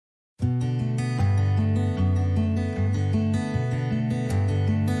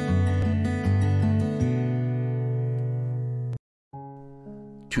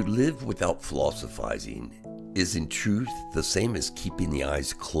To live without philosophizing is in truth the same as keeping the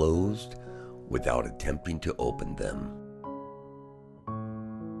eyes closed without attempting to open them.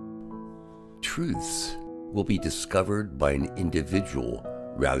 Truths will be discovered by an individual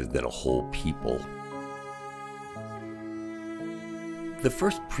rather than a whole people. The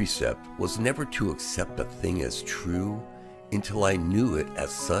first precept was never to accept a thing as true until I knew it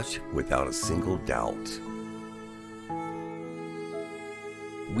as such without a single doubt.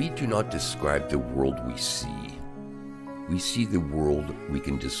 We do not describe the world we see. We see the world we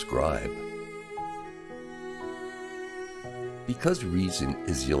can describe. Because reason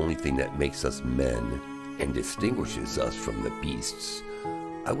is the only thing that makes us men and distinguishes us from the beasts,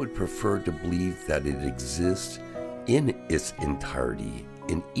 I would prefer to believe that it exists in its entirety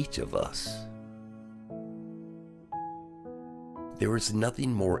in each of us. There is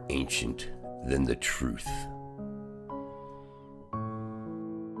nothing more ancient than the truth.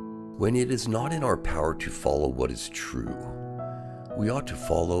 When it is not in our power to follow what is true, we ought to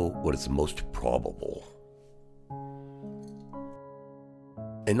follow what is most probable.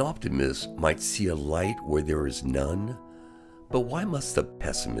 An optimist might see a light where there is none, but why must the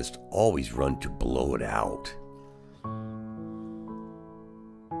pessimist always run to blow it out?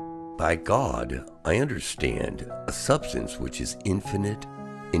 By God, I understand a substance which is infinite,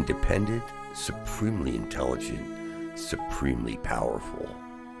 independent, supremely intelligent, supremely powerful.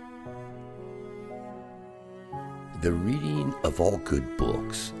 The reading of all good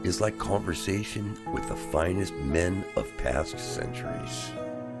books is like conversation with the finest men of past centuries.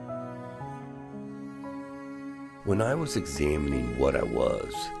 When I was examining what I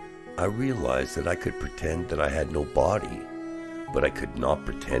was, I realized that I could pretend that I had no body, but I could not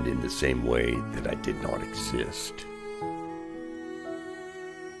pretend in the same way that I did not exist.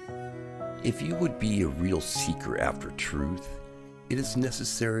 If you would be a real seeker after truth, it is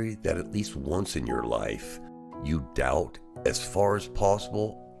necessary that at least once in your life you doubt, as far as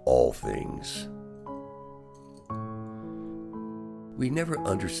possible, all things. We never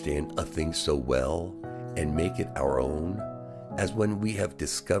understand a thing so well and make it our own as when we have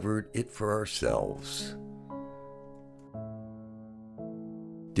discovered it for ourselves.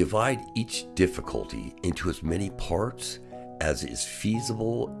 Divide each difficulty into as many parts as is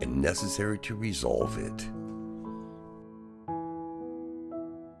feasible and necessary to resolve it.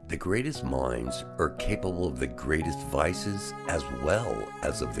 The greatest minds are capable of the greatest vices as well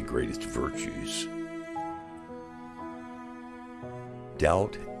as of the greatest virtues.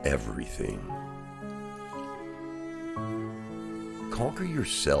 Doubt everything. Conquer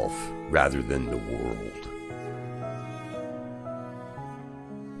yourself rather than the world.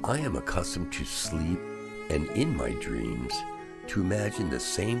 I am accustomed to sleep and in my dreams to imagine the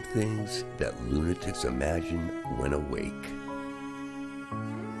same things that lunatics imagine when awake.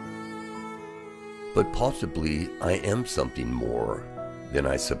 But possibly I am something more than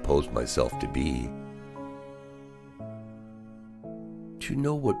I suppose myself to be. To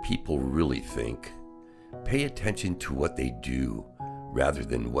know what people really think, pay attention to what they do rather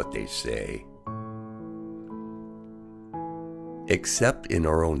than what they say. Except in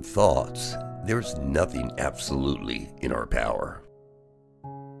our own thoughts, there's nothing absolutely in our power.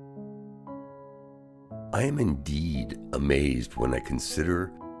 I am indeed amazed when I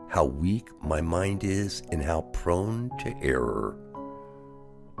consider how weak my mind is and how prone to error.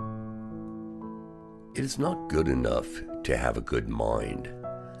 It is not good enough to have a good mind.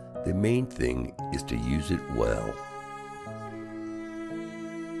 The main thing is to use it well.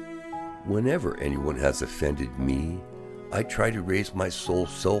 Whenever anyone has offended me, I try to raise my soul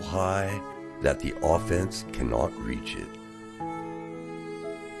so high that the offense cannot reach it.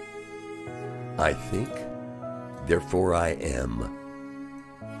 I think, therefore I am.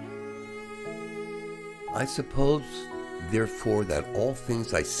 I suppose, therefore, that all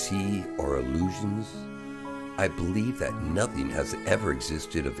things I see are illusions. I believe that nothing has ever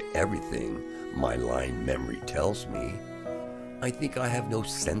existed of everything my lying memory tells me. I think I have no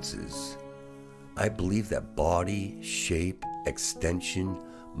senses. I believe that body, shape, extension,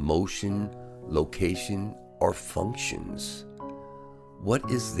 motion, location are functions.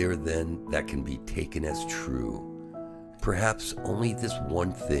 What is there then that can be taken as true? Perhaps only this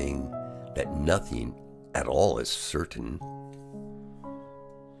one thing, that nothing at all is certain.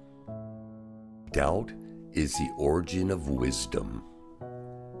 Doubt is the origin of wisdom.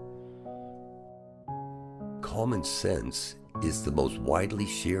 Common sense is the most widely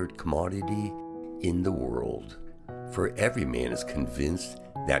shared commodity in the world, for every man is convinced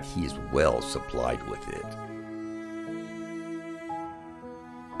that he is well supplied with it.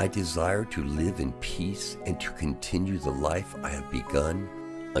 I desire to live in peace and to continue the life I have begun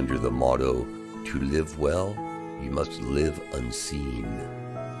under the motto, "To live well, you must live unseen."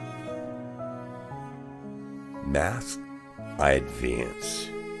 Mask, I advance.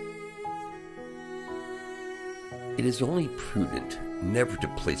 It is only prudent never to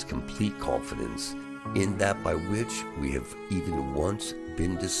place complete confidence in that by which we have even once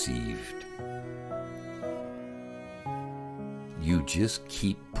been deceived. You just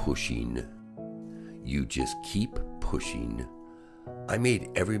keep pushing. You just keep pushing. I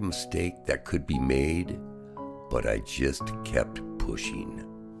made every mistake that could be made, but I just kept pushing.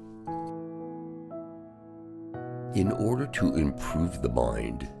 In order to improve the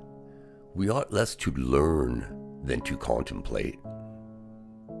mind, we ought less to learn than to contemplate.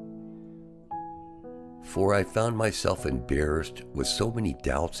 For I found myself embarrassed with so many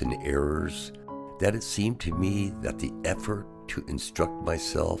doubts and errors that it seemed to me that the effort to instruct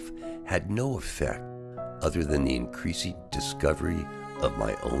myself had no effect other than the increasing discovery of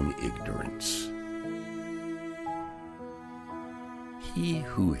my own ignorance. He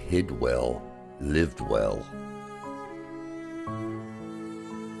who hid well lived well.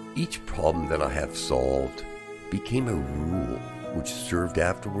 Each problem that I have solved became a rule which served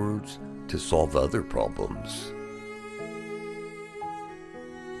afterwards to solve other problems.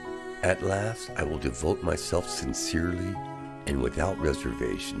 At last, I will devote myself sincerely and without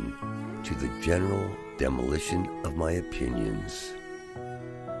reservation to the general demolition of my opinions.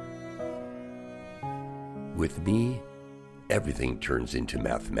 With me, everything turns into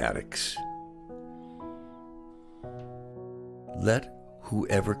mathematics. Let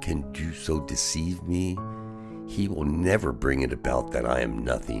whoever can do so deceive me, he will never bring it about that I am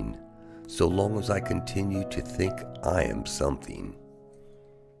nothing, so long as I continue to think I am something.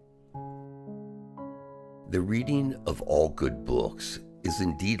 The reading of all good books is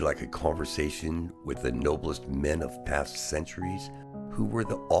indeed like a conversation with the noblest men of past centuries who were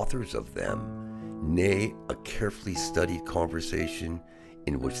the authors of them, nay, a carefully studied conversation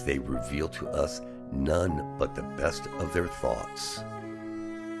in which they reveal to us none but the best of their thoughts.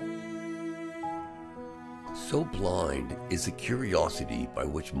 So blind is the curiosity by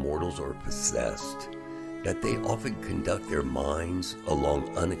which mortals are possessed that they often conduct their minds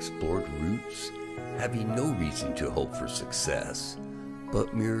along unexplored routes, having no reason to hope for success,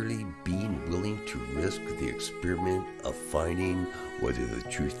 but merely being willing to risk the experiment of finding whether the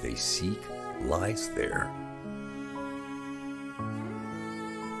truth they seek lies there.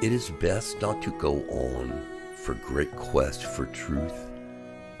 It is best not to go on for great quest for truth.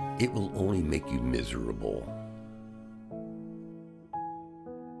 It will only make you miserable.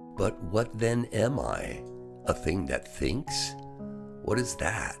 But what then am I? A thing that thinks? What is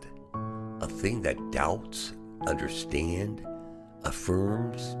that? A thing that doubts, understands,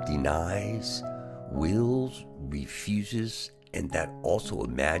 affirms, denies, wills, refuses, and that also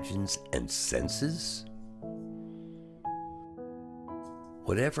imagines and senses?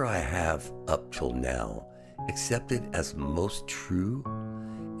 Whatever I have up till now accepted as most true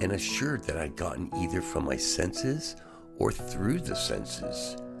and assured that I'd gotten either from my senses or through the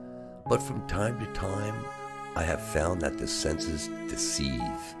senses. But from time to time, I have found that the senses deceive,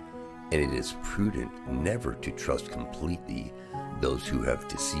 and it is prudent never to trust completely those who have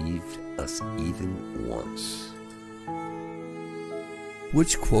deceived us even once.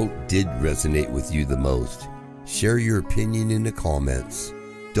 Which quote did resonate with you the most? Share your opinion in the comments.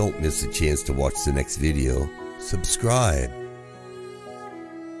 Don't miss a chance to watch the next video. Subscribe.